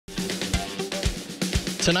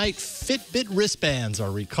Tonight, Fitbit wristbands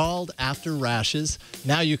are recalled after rashes.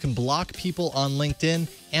 Now you can block people on LinkedIn.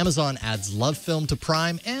 Amazon adds love film to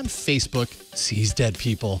Prime, and Facebook sees dead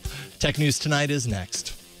people. Tech News Tonight is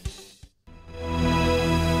next.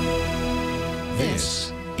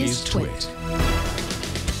 This is Twit.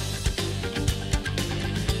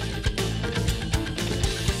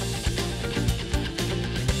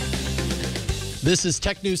 This is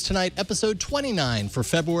Tech News Tonight, episode 29 for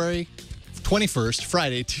February 21st,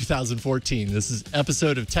 Friday, 2014. This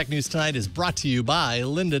episode of Tech News Tonight is brought to you by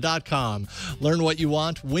lynda.com. Learn what you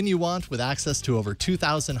want, when you want, with access to over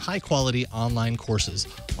 2,000 high-quality online courses,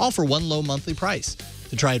 all for one low monthly price.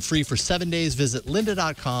 To try it free for 7 days, visit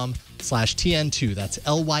lynda.com/TN2. That's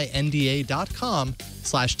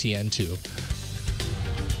LYNDA.com/TN2.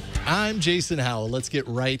 I'm Jason Howell. Let's get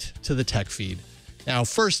right to the tech feed. Now,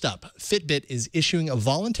 first up, Fitbit is issuing a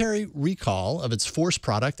voluntary recall of its Force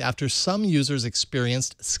product after some users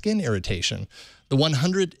experienced skin irritation. The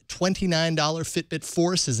 $129 Fitbit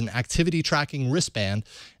Force is an activity tracking wristband.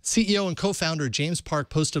 CEO and co-founder James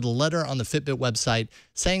Park posted a letter on the Fitbit website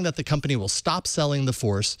saying that the company will stop selling the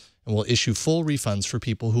Force and will issue full refunds for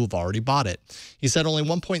people who have already bought it. He said only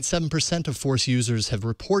 1.7% of Force users have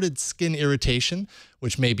reported skin irritation,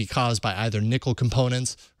 which may be caused by either nickel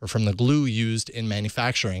components or from the glue used in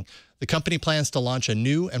manufacturing. The company plans to launch a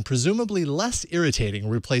new and presumably less irritating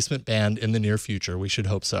replacement band in the near future. We should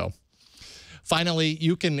hope so. Finally,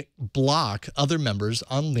 you can block other members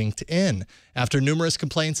on LinkedIn. After numerous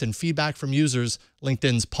complaints and feedback from users,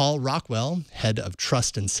 LinkedIn's Paul Rockwell, head of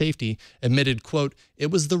trust and safety, admitted, quote,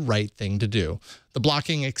 "It was the right thing to do." The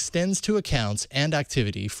blocking extends to accounts and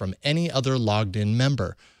activity from any other logged-in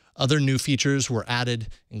member. Other new features were added,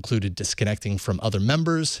 included disconnecting from other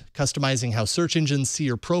members, customizing how search engines see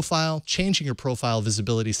your profile, changing your profile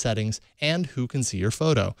visibility settings, and who can see your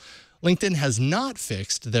photo. LinkedIn has not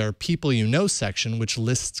fixed their People You Know section, which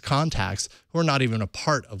lists contacts who are not even a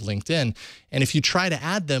part of LinkedIn. And if you try to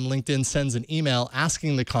add them, LinkedIn sends an email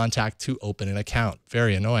asking the contact to open an account.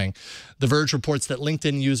 Very annoying. The Verge reports that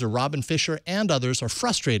LinkedIn user Robin Fisher and others are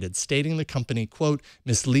frustrated, stating the company, quote,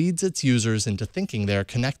 misleads its users into thinking they're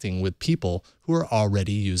connecting with people who are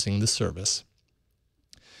already using the service.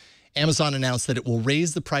 Amazon announced that it will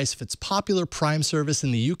raise the price of its popular Prime service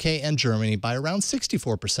in the UK and Germany by around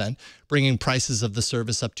 64%, bringing prices of the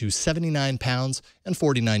service up to £79 and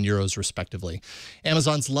 €49 respectively.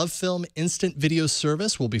 Amazon's Love Film instant video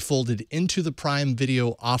service will be folded into the Prime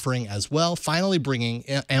Video offering as well, finally bringing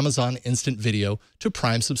Amazon Instant Video to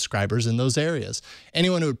Prime subscribers in those areas.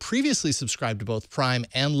 Anyone who had previously subscribed to both Prime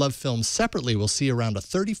and Love Film separately will see around a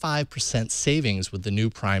 35% savings with the new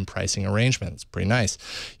Prime pricing arrangement. It's pretty nice.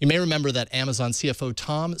 You may remember that Amazon CFO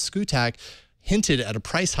Tom Skutak hinted at a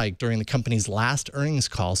price hike during the company's last earnings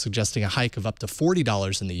call, suggesting a hike of up to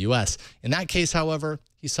 $40 in the U.S. In that case, however,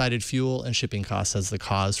 he cited fuel and shipping costs as the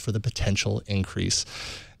cause for the potential increase.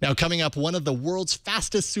 Now, coming up, one of the world's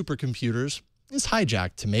fastest supercomputers is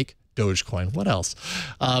hijacked to make Dogecoin. What else?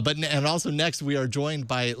 And also next, we are joined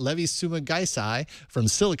by Levi Sumagaisai from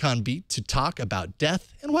Silicon Beat to talk about death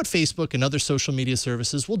and what Facebook and other social media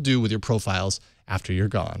services will do with your profiles after you're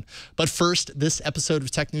gone. But first, this episode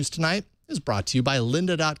of Tech News Tonight is brought to you by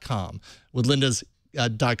lynda.com. With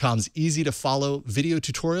lynda.com's easy-to-follow video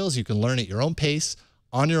tutorials, you can learn at your own pace,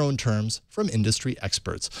 on your own terms, from industry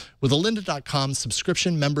experts. With a lynda.com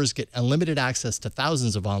subscription, members get unlimited access to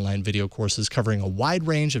thousands of online video courses covering a wide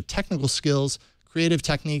range of technical skills, creative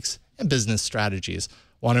techniques, and business strategies.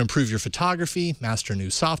 Want to improve your photography, master new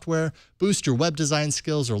software, boost your web design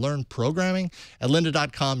skills, or learn programming? At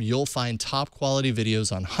lynda.com, you'll find top-quality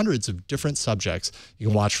videos on hundreds of different subjects you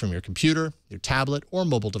can watch from your computer, your tablet, or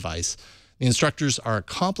mobile device. The instructors are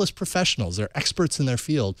accomplished professionals. They're experts in their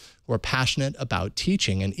field who are passionate about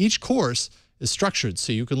teaching, and each course is structured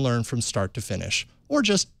so you can learn from start to finish, or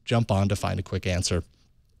just jump on to find a quick answer.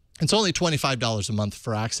 It's only $25 a month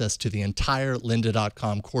for access to the entire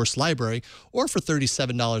lynda.com course library, or for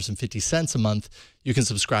 $37.50 a month, you can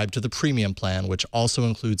subscribe to the premium plan, which also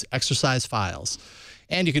includes exercise files.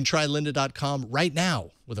 And you can try lynda.com right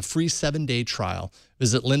now with a free 7-day trial.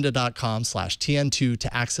 Visit lynda.com/TN2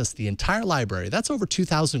 to access the entire library. That's over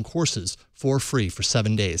 2,000 courses for free for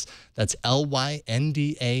 7 days. That's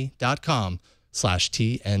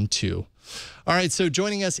lynda.com/TN2. All right, so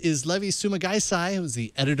joining us is Levi Sumagaisai, who's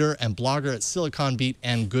the editor and blogger at Silicon Beat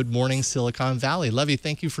and Good Morning Silicon Valley. Levi,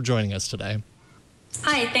 thank you for joining us today.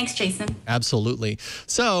 Hi, thanks, Jason. Absolutely.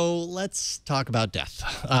 So let's talk about death.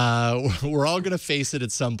 We're all going to face it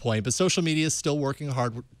at some point, but social media is still working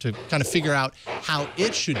hard to kind of figure out how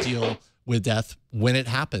it should deal with death when it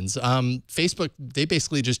happens. Facebook, they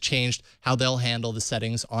basically just changed how they'll handle the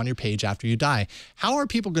settings on your page after you die. How are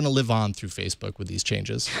people going to live on through Facebook with these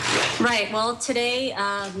changes? Right. Well, today,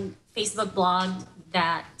 Facebook blogged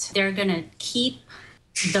that they're going to keep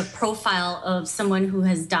the profile of someone who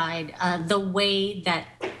has died the way that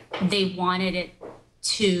they wanted it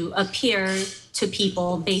to appear to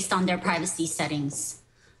people based on their privacy settings.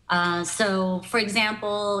 So, for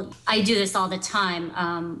example, I do this all the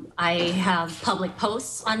time. I have public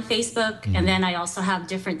posts on Facebook, and then I also have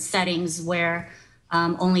different settings where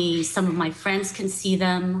only some of my friends can see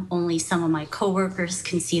them, only some of my coworkers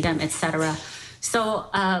can see them, etc. So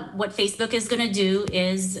what Facebook is going to do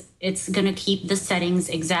is it's going to keep the settings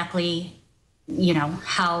exactly,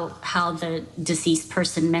 how the deceased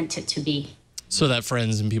person meant it to be. So that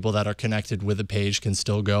friends and people that are connected with the page can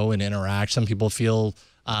still go and interact. Some people feel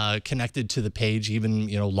connected to the page, even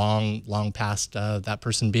long past that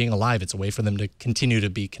person being alive. It's a way for them to continue to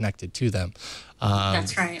be connected to them.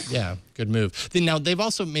 That's right. Yeah, good move. Now they've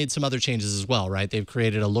also made some other changes as well, right? They've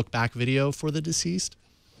created a look back video for the deceased.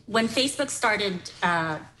 When Facebook started,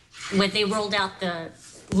 when they rolled out the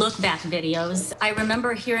look back videos, I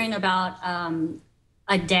remember hearing about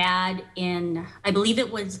a dad in, I believe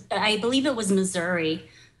it was Missouri,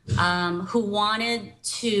 who wanted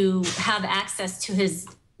to have access to his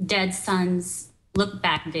dead son's look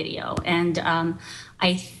back video. And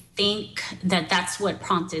I think that that's what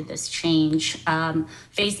prompted this change.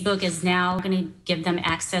 Facebook is now going to give them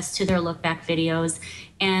access to their look back videos.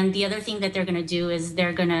 And the other thing that they're going to do is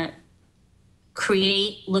they're going to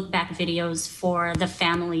create look back videos for the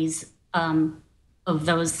families of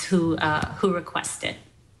those who request it.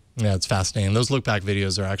 Yeah, it's fascinating. Those look back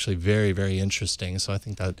videos are actually very, very interesting. So I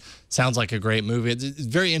think that sounds like a great movie. It's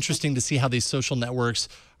very interesting to see how these social networks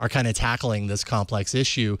are kind of tackling this complex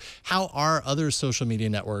issue. How are other social media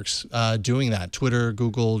networks doing that? Twitter,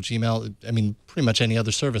 Google, Gmail, I mean, pretty much any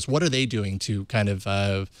other service. What are they doing to kind of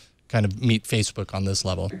meet Facebook on this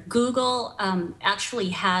level? Google actually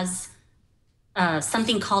has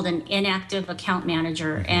something called an inactive account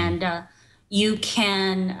manager. And you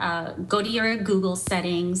can go to your Google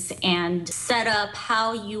settings and set up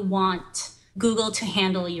how you want Google to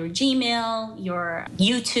handle your Gmail, your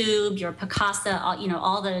YouTube, your Picasa,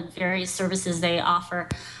 all the various services they offer.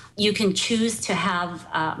 You can choose to have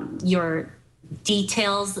your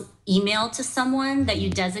details emailed to someone that you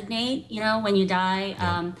designate, when you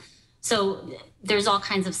die. So there's all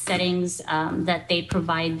kinds of settings that they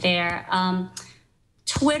provide there.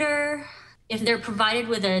 Twitter, if they're provided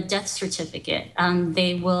with a death certificate,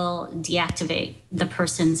 they will deactivate the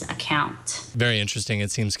person's account. Very interesting.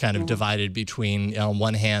 It seems kind of divided between, on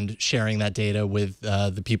one hand, sharing that data with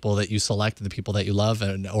the people that you select, the people that you love,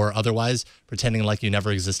 or otherwise pretending like you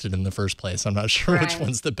never existed in the first place. I'm not sure which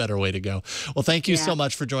one's the better way to go. Well, thank you so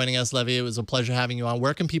much for joining us, Levy. It was a pleasure having you on.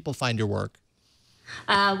 Where can people find your work?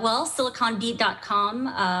 Well,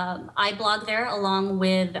 siliconbeat.com. I blog there along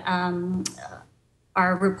with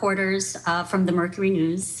our reporters from the Mercury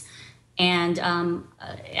News, and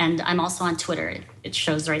I'm also on Twitter. It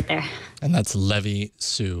shows right there. And that's Levy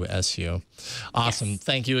Sue, S-U. Awesome. Yes.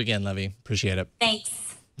 Thank you again, Levy. Appreciate it.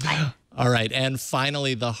 Thanks. Bye. All right. And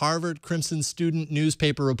finally, the Harvard Crimson student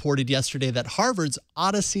newspaper reported yesterday that Harvard's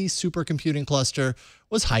Odyssey supercomputing cluster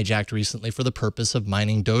was hijacked recently for the purpose of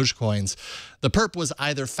mining Dogecoins. The perp was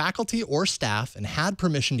either faculty or staff and had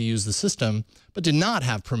permission to use the system, but did not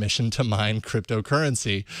have permission to mine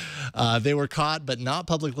cryptocurrency. They were caught but not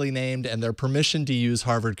publicly named, and their permission to use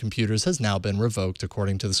Harvard computers has now been revoked,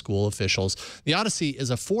 according to the school officials. The Odyssey is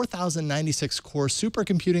a 4,096-core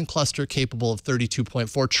supercomputing cluster capable of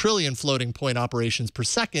 32.4 trillion floating point operations per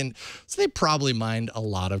second, so they probably mined a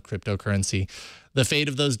lot of cryptocurrency. The fate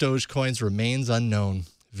of those Dogecoins remains unknown.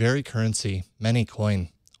 Very currency, many coin.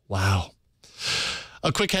 Wow.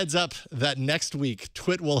 A quick heads up that next week,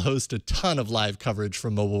 Twit will host a ton of live coverage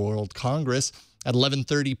from Mobile World Congress. At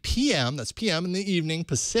 11:30 p.m., that's p.m. in the evening,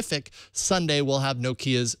 Pacific, Sunday, we'll have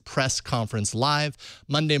Nokia's press conference live.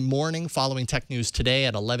 Monday morning, following Tech News Today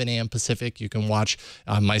at 11 a.m. Pacific, you can watch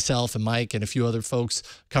myself and Mike and a few other folks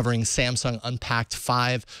covering Samsung Unpacked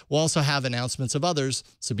 5. We'll also have announcements of others,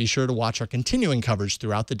 so be sure to watch our continuing coverage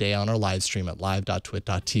throughout the day on our live stream at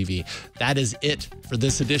live.twit.tv. That is it for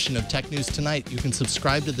this edition of Tech News Tonight. You can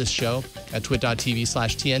subscribe to this show at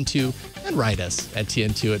twit.tv/TN2 and write us at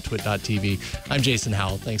TN2@twit.tv. I'm Jason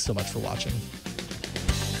Howell. Thanks so much for watching.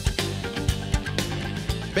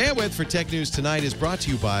 Bandwidth for Tech News Tonight is brought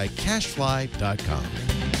to you by Cashfly.com.